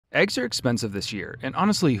Eggs are expensive this year, and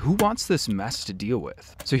honestly, who wants this mess to deal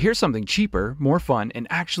with? So here's something cheaper, more fun, and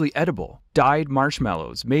actually edible. Dyed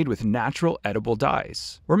marshmallows made with natural edible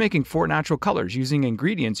dyes. We're making 4 natural colors using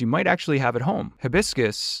ingredients you might actually have at home: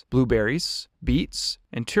 hibiscus, blueberries, beets,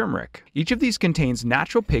 and turmeric. Each of these contains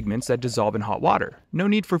natural pigments that dissolve in hot water. No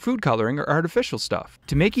need for food coloring or artificial stuff.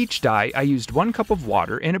 To make each dye, I used 1 cup of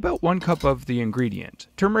water and about 1 cup of the ingredient.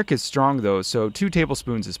 Turmeric is strong though, so 2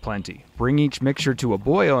 tablespoons is plenty. Bring each mixture to a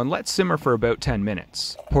boil and let simmer for about 10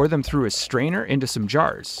 minutes. Pour them through a strainer into some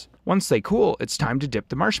jars. Once they cool, it's time to dip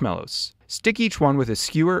the marshmallows. Stick each one with a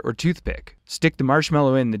skewer or toothpick. Stick the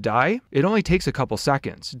marshmallow in the dye. It only takes a couple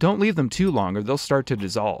seconds. Don't leave them too long or they'll start to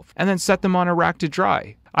dissolve. And then set them on a rack to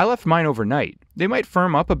dry. I left mine overnight. They might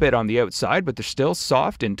firm up a bit on the outside, but they're still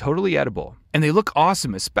soft and totally edible. And they look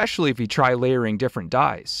awesome, especially if you try layering different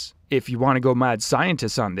dyes. If you want to go mad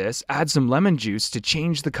scientist on this, add some lemon juice to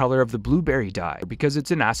change the color of the blueberry dye because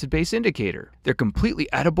it's an acid-base indicator. They're completely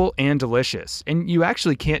edible and delicious, and you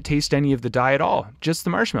actually can't taste any of the dye at all, just the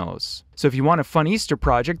marshmallows. So if you want a fun Easter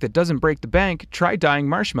project that doesn't break the bank, try dyeing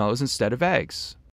marshmallows instead of eggs.